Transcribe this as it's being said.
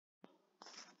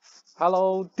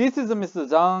Hello, this is Mr.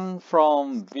 Zhang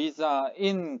from Visa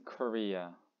in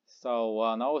Korea.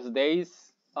 So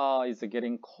nowadays, it's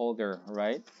getting colder,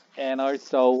 right? And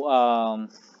also,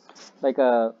 like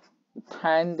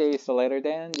 10 days later,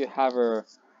 then you have a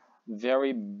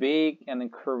very big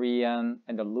and Korean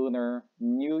and the Lunar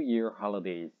New Year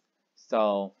holidays.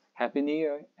 So Happy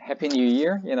New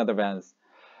Year in advance.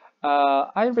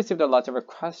 I received a lot of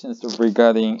questions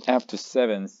regarding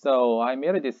F-2-7, so I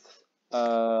made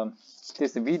uh,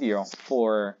 this video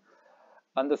for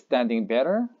understanding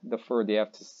better for the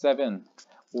F-2-7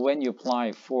 when you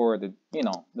apply for the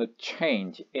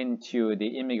change into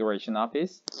the immigration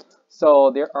office.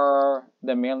 So there are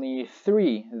the mainly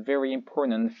three very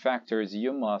important factors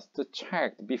you must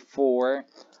check before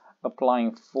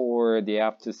applying for the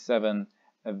F-2-7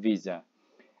 visa.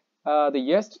 The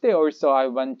yesterday also I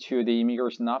went to the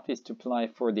immigration office to apply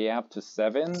for the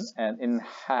F-2-7 and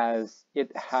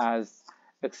it has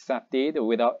accepted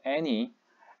without any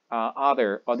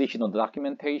other additional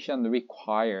documentation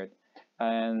required.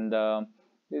 And the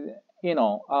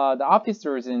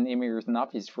officers in immigration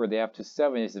office for the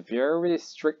F-2-7 is very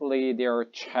strictly they are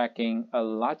checking a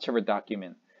lot of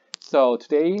documents. So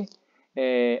today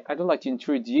I'd like to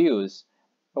introduce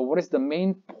what is the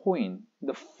main point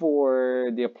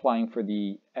for the applying for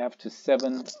the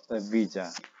F-2-7 visa.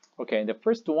 Okay, the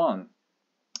first one,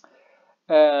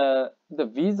 the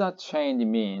visa change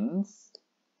means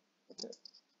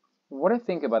what I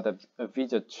think about the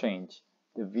visa change.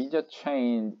 The visa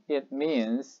change, it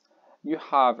means you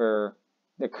have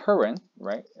the current,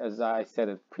 right, as I said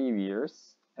it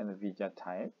previous, and the visa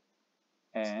type,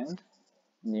 and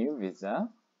new visa,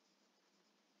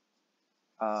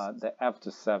 the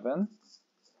F-2-7.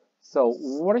 So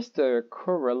what is the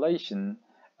correlation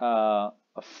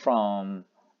from,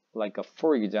 like,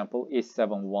 for example,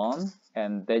 E-7-1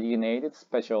 and designated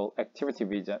special activity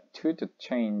visa to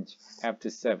change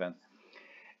F-2-7?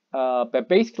 But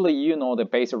basically, the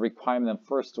basic requirement,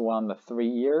 first one, the 3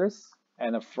 years,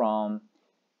 and from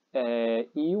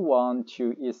E1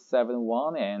 to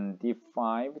E7-1 and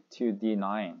D5 to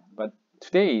D9. But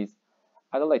today,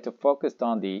 I'd like to focus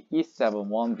on the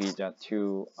E7-1 visa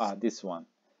to this one,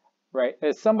 right?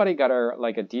 Somebody got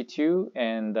like a D2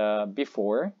 and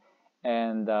before,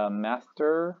 and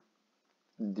master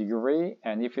degree,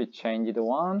 and if you change the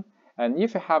one, and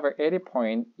if you have an 80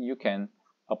 point, you can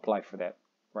apply for that,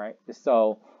 right?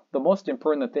 So the most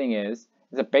important thing is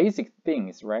the basic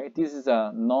things, right? This is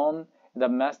the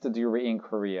master degree in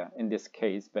Korea in this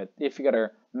case, but if you got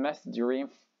a master degree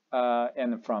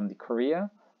and from the Korea,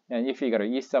 and if you got an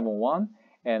E7-1,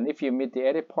 and if you meet the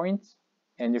 80 points,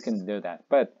 and you can do that.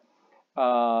 But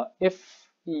if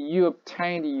you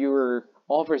obtained your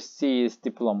overseas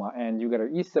diploma and you got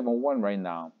an E7-1 right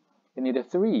now, you need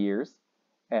 3 years,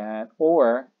 and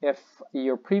or if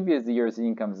your previous year's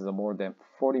income is more than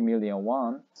 40 million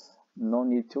won, no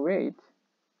need to wait.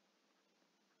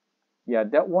 Yeah,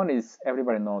 that one is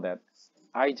everybody know that.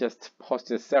 I just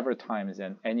posted several times,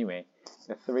 and anyway,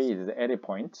 the 3 is 80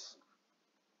 points.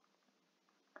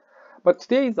 But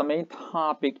today's the main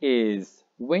topic is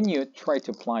when you try to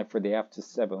apply for the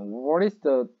F-2-7, what is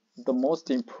the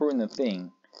most important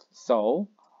thing? So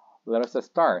let us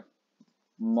start.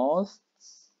 Most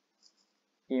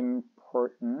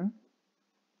important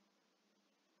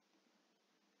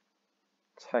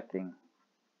checking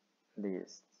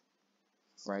list,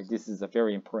 right? This is a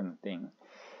very important thing.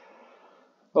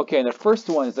 Okay, the first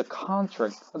one is the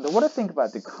contract. What I think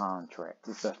about the contract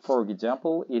is that, for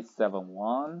example, it's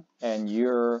 7-1 and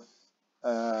your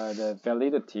the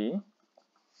validity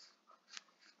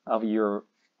of your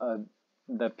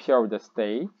the period of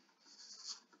stay,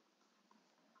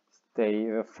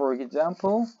 for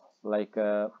example, like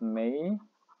May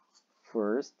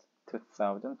 1st,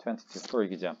 2022, for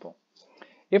example.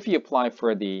 If you apply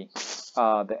for the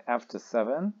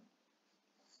F-2-7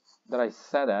 that I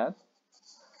said that,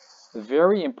 the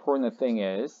very important thing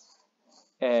is,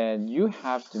 and you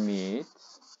have to meet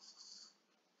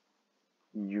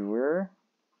your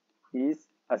is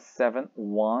a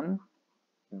 7-1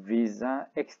 visa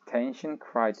extension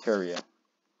criteria.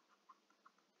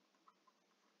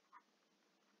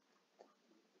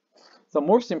 So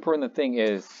most important thing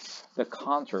is the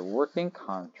contract, working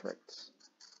contracts.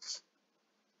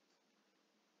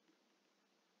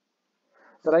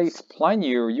 That I explain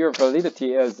you, your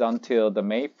validity is until the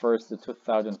May 1st,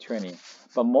 2020.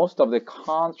 But most of the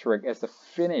contract is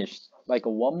finished like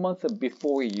 1 month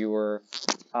before your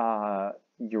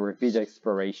visa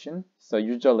expiration. So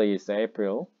usually it's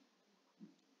April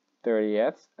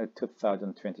 30th,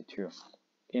 2022.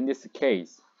 In this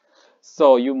case,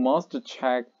 so you must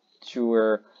check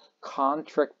your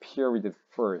contract period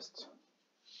first.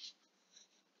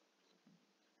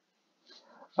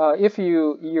 If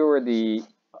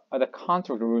the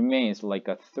contract remains like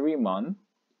a 3 month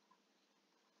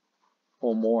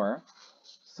or more,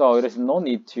 so there is no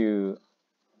need to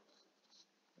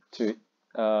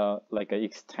like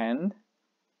extend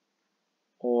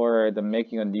or the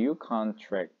making a new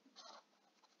contract.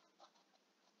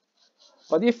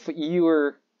 But if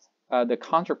your the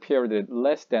contract period is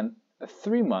less than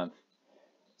 3 months,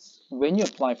 when you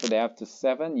apply for the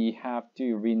F-2-7, you have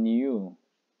to renew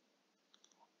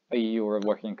your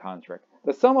working contract.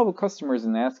 But some of the customers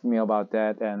ask me about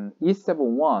that, and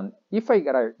E71, if I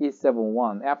got a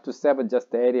E71 F-2-7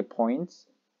 just 80 points,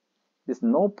 there's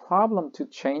no problem to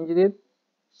change it.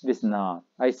 It's not.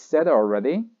 I said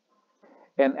already.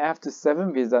 And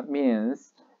F-2-7 visa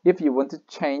means if you want to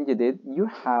change it, you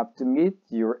have to meet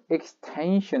your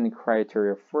extension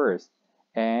criteria first.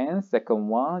 And second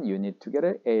one, you need to get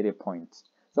 80 points.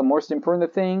 The most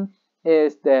important thing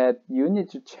is that you need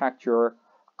to check your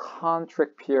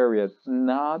contract period,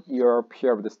 not your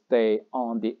period of stay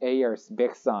on the AR's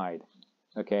backside.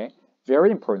 Okay,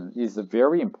 very important. It's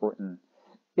very important.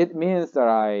 It means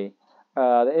that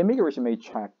the immigration may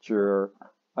check your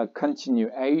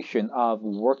continuation of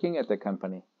working at the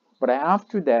company. But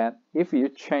after that, if you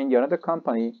change another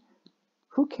company,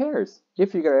 who cares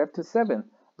if you get F-2-7?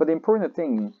 But the important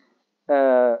thing,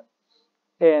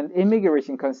 and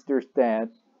immigration considers that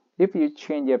if you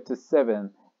change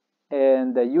F-2-7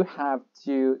 and you have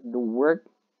to work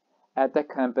at the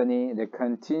company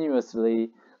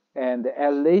continuously and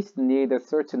at least need a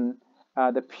certain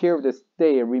the period of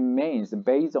stay remains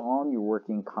based on your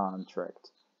working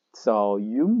contract. So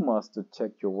you must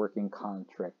check your working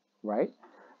contract, right?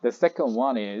 The second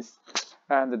one is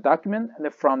the document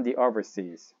from the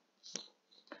overseas.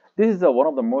 This is one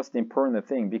of the most important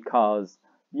thing because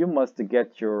you must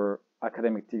get your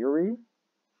academic degree,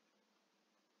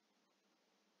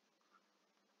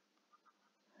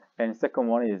 and second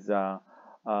one is the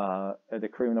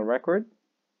criminal record.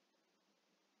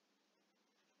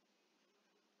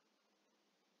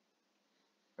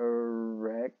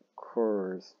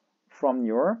 Records from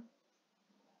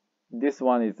this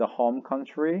one is the home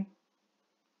country,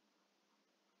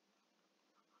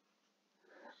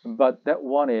 but that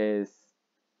one is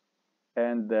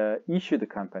and the issued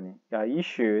company,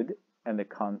 issued and the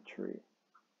country.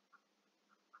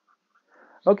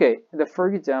 Okay, for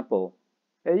example,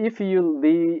 if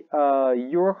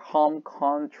your home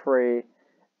country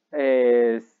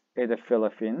is the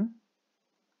Philippines,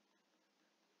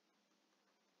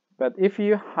 but if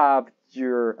you have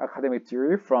your academic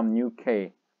degree from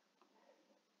UK,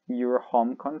 your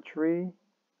home country,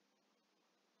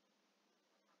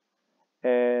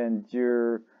 and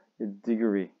your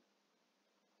degree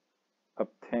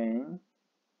obtained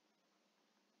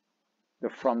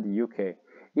from the UK.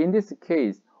 In this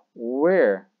case,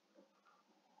 where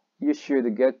you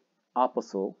should get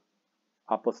apostille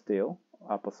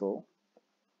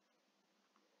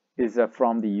is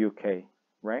from the UK,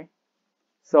 right?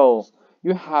 So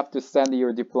you have to send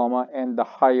your diploma and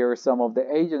hire some of the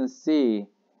agency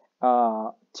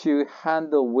to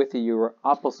handle with your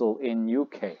apostille in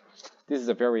UK. This is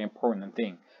a very important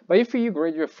thing. But if you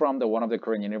graduate from one of the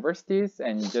Korean universities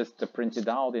and just print it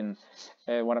out in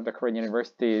one of the Korean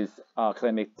universities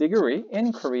academic degree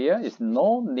in Korea, is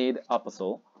no need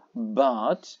apostille.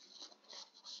 But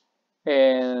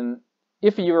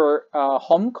if your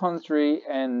home country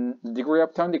and degree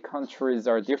obtained countries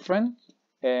are different,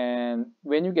 and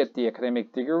when you get the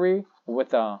academic degree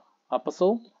with a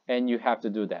apostille, and you have to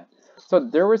do that. So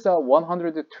there is a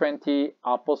 120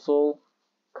 apostille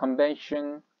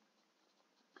convention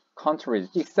countries.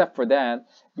 Except for that,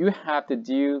 you have to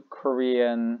do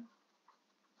Korean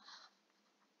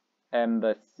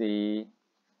embassy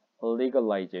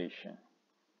legalization.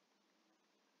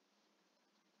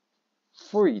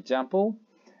 For example,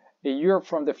 you're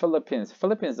from the Philippines.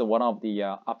 Philippines is one of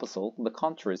the apostille, the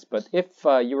countries. But if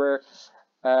your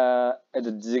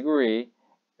the degree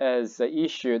is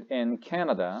issued in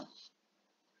Canada,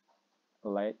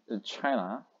 like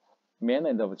China,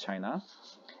 mainland of China,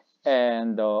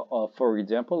 and for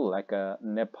example, like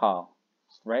Nepal,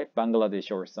 right, Bangladesh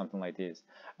or something like this.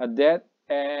 The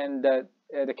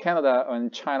Canada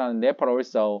and China and Nepal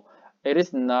also, it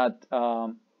is not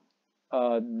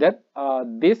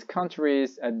these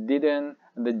countries didn't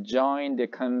join the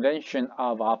Convention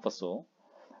of Apostille.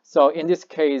 So in this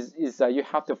case, is you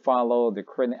have to follow the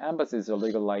Korean embassy's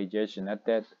legalization at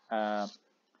that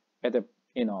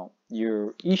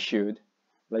you're issued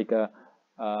like a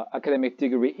academic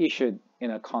degree issued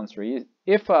in a country.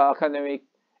 If academic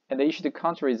And the issued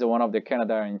country is one of the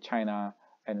Canada and China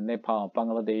and Nepal,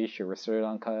 Bangladesh, or Sri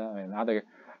Lanka, and other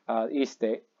East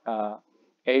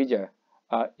Asia,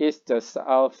 East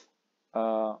South,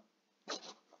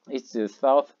 East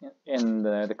South in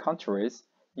the countries.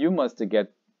 You must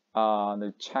get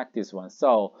check this one.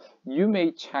 So you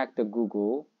may check the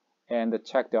Google and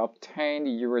check the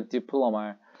obtained your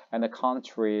diploma and the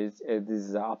countries it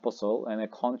is apostle and a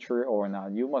country or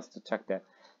not. You must check that.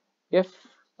 If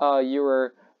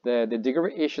your the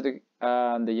degree issued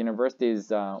the university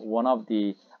is one of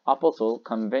the apostle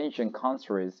convention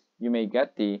countries, you may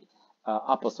get the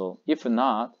apostle. If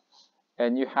not,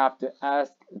 and you have to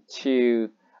ask to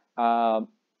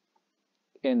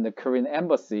in the Korean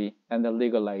embassy and the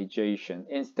legalization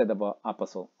instead of an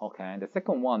apostle. Okay, and the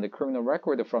second one, the criminal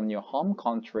record from your home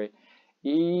country,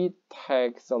 it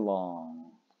takes a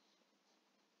long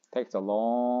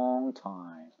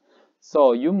time.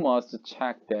 So you must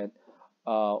check that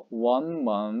 1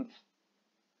 month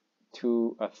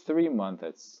to 3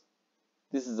 months.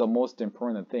 This is the most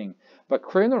important thing. But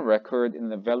criminal record in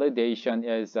the validation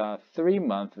is 3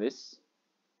 months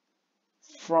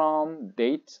from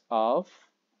date of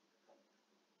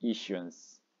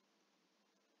issuance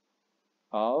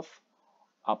of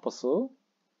apostle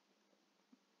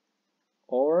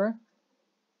or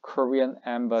Korean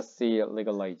embassy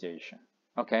legalization.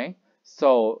 Okay,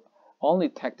 so only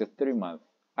take the 3 months.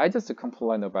 I just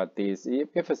complain about this.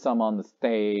 If someone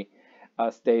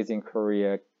stays in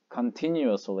Korea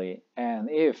continuously, and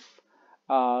if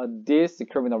this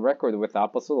criminal record with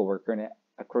apostle or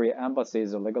Korean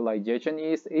embassy's legalization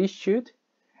is issued,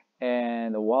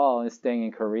 and while staying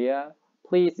in Korea,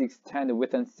 please extend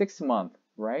within 6 months,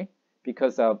 right?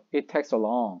 Because it takes so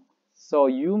long. So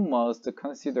you must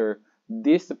consider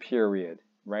this period,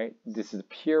 right? This is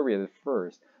period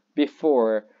first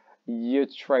before you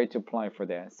try to apply for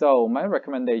that. So my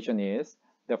recommendation is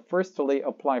that firstly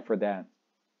apply for that,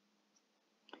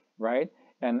 right?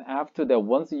 And after that,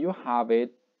 once you have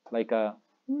it, like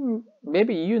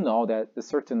maybe you know that a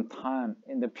certain time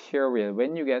in the period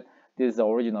when you get this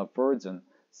original version.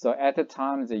 So at the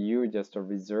time that you just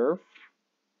reserve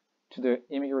to the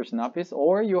immigration office,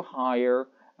 or you hire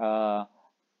the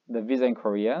visa in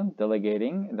Korea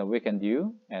delegating that we can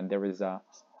do, and there is the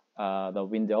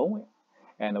window,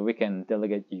 and we can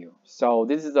delegate you. So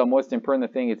this is the most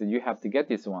important thing, is that you have to get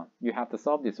this one. You have to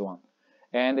solve this one,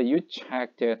 and you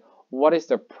check what is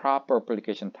the proper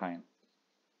application time.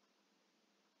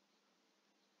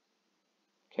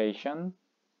 Application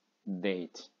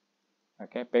date.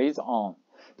 Okay, based on.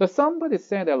 So somebody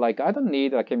said that like I don't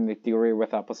need academic degree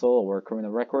with apostle or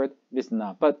criminal record. It's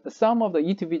not. But some of the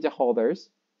E2 visa holders,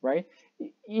 right?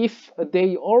 If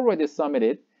they already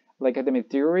submitted like academic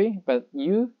degree, but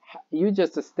you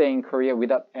just stay in Korea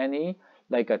without any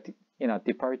like a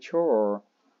departure or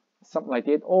something like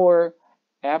that, or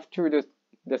after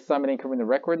the submitting criminal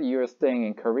record, you're staying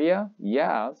in Korea.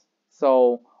 Yes.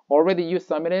 So already you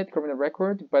submitted criminal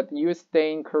record, but you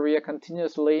stay in Korea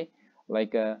continuously.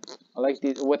 Like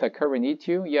this with a current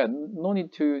E2, yeah, no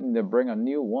need to bring a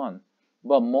new one.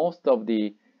 But most of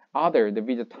the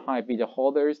visa type visa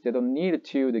holders, they don't need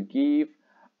to give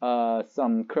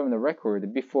some criminal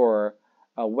record before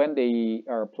when they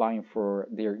are applying for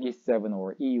their E7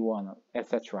 or E1,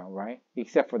 etc. Right?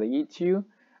 Except for the E2,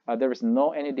 there is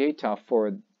no any data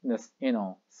for this,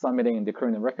 submitting the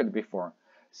criminal record before.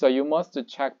 So you must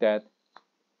check that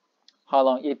how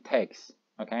long it takes.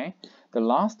 Okay, the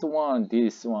last one,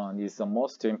 this one is the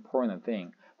most important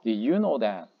thing. Do you know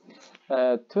that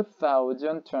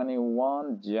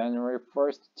 2021 January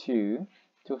 1st to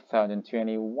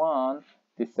 2021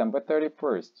 December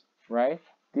 31st, right?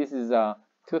 This is a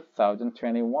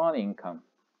 2021 income.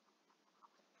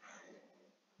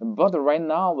 But right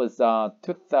now was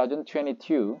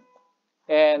 2022,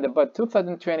 but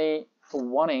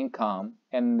 2021 income,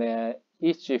 and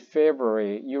each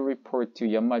February you report to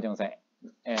연말정산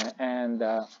and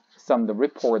some the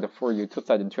report for your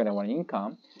 2021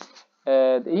 income.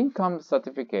 The income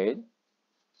certificate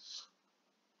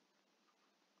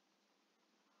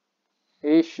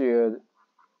issued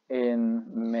in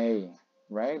May,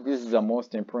 right? This is the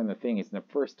most important thing. It's the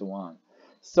first one.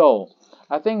 So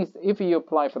I think if you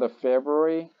apply for the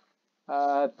February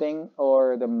thing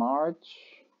or the March,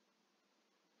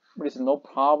 there's no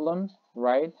problem,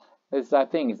 right? I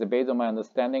think it's based on my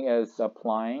understanding as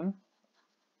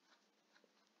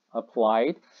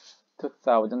applied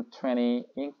 2020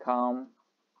 income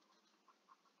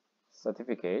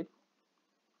certificate.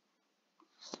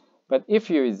 But if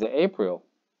you is April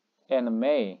and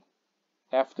May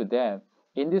after that,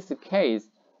 in this case,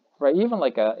 right, even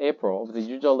like April,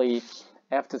 usually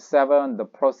F-2-7, the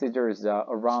procedure is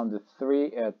around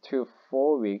 3 to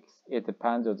 4 weeks. It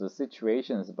depends on the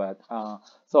situations, but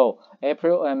so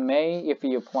April and May, if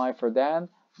you apply for that,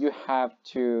 you have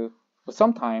to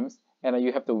sometimes, and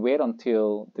you have to wait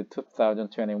until the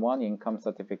 2021 income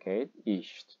certificate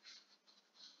issued.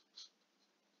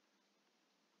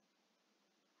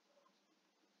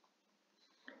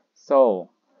 So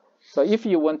if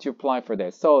you want to apply for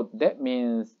that, so that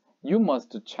means you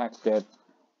must check that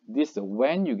this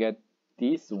when you get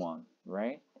this one,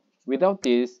 right? Without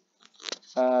this,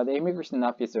 the immigration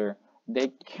officer,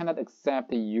 they cannot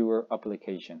accept your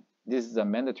application. This is a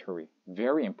mandatory,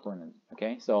 very important.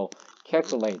 Okay, so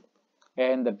calculate,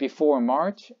 and before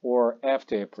March or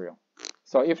after April.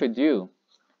 So if you do,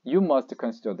 you must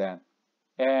consider that.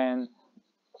 And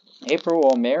April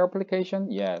or May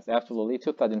application, yes, absolutely.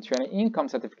 2020 income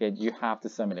certificate, you have to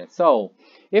submit it. So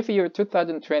if your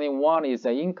 2021 is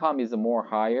income is more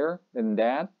higher than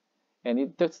that,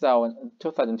 and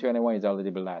 2021 is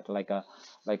already less, like a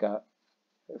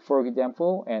for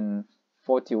example, and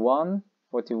 41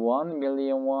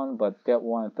 million won, but that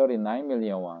one 39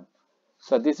 million won.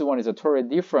 So this one is a totally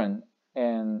different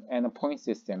and a point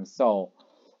system. So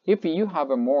if you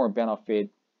have a more benefit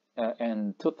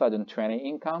and 2020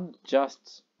 income,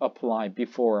 just apply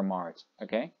before March.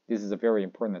 Okay, this is a very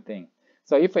important thing.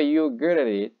 So if you're good at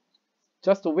it,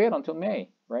 just wait until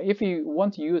May, right? If you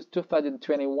want to use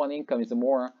 2021 income is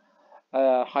more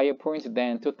higher points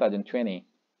than 2020,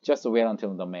 just wait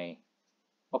until the May.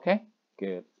 Okay,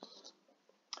 good.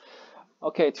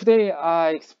 Okay, today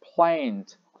I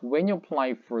explained when you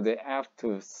apply for the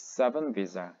F-2-7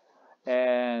 visa,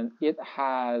 and it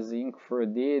has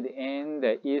included in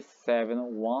the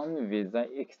E-7-1 visa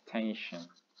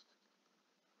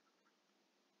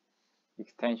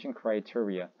extension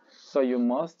criteria. So you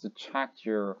must check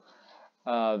your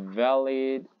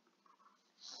valid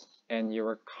and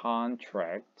your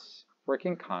contract,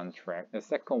 working contract, the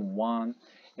second one,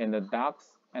 and the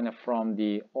docs and from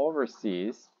the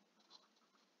overseas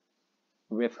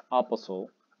with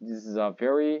apostle. This is a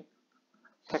very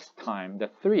text time. The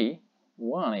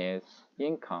one is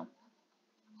income.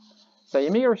 So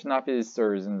immigration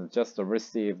officers just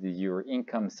received your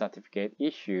income certificate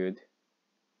issued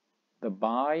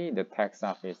by the tax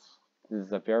office. This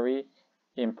is a very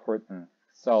important.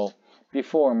 So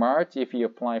before March, if you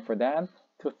apply for that,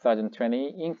 2020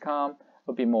 income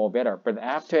will be more better. But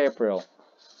after April,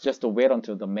 just wait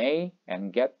until the May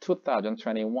and get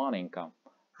 2021 income.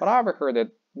 But I've heard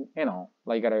that,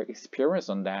 like got experience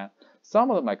on that.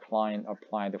 Some of my clients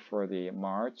applied for the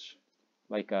March,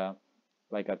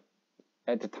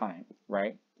 at the time,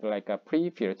 right? Like a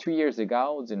pre-period 2 years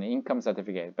ago, it's an income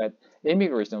certificate. But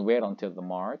immigration wait until the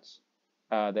March,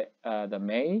 the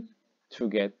May to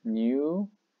get new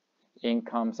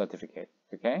income certificate.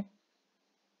 Okay,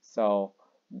 so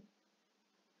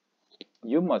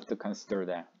you must consider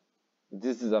that.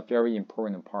 This is a very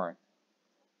important part.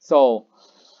 So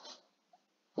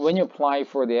when you apply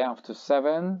for the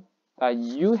F-2-7,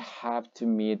 you have to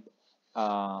meet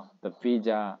the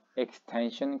visa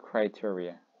extension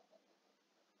criteria,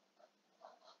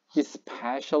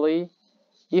 especially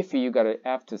if you got an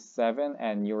F-2-7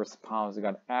 and your spouse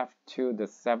got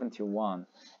F-2-71,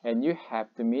 and you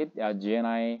have to meet a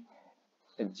GNI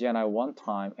 1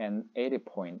 time and 80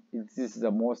 point. This is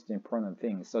the most important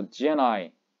thing. So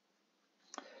GNI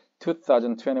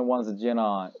 2021's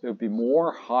GNI will be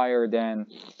more higher than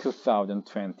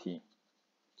 2020.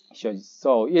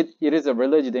 So it is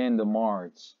released in the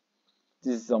March.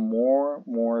 This is a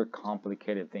more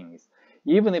complicated things.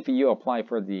 Even if you apply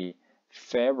for the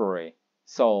February,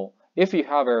 so if you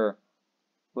have a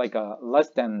less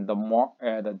than the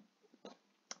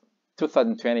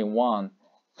 2021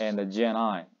 and the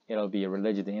GNI, it'll be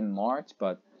released in March.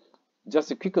 But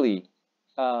just quickly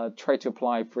try to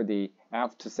apply for the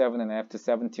F-2-7 and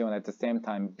F-2-71 at the same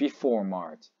time before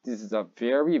March. This is a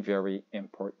very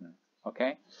important.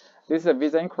 Okay, this is a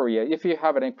visa in Korea. If you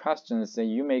have any questions, then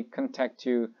you may contact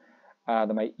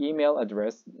my email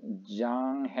address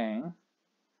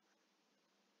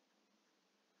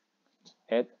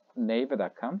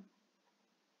jangheng@naver.com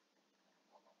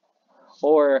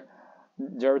or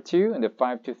 02 and the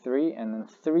 523 and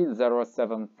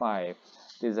 3075.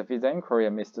 This is a visa in Korea,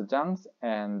 Mr. Zhang's,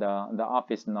 and the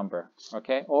office number.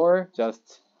 Okay, or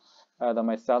just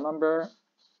my cell number.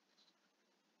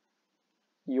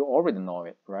 You already know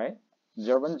it, right?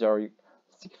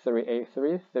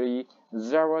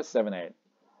 010-6383-3078.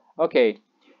 Okay.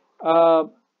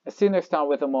 See you next time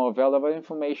with more valuable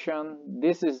information.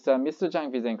 This is Mr.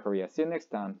 Zhang Visa in Korea. See you next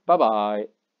time. Bye-bye.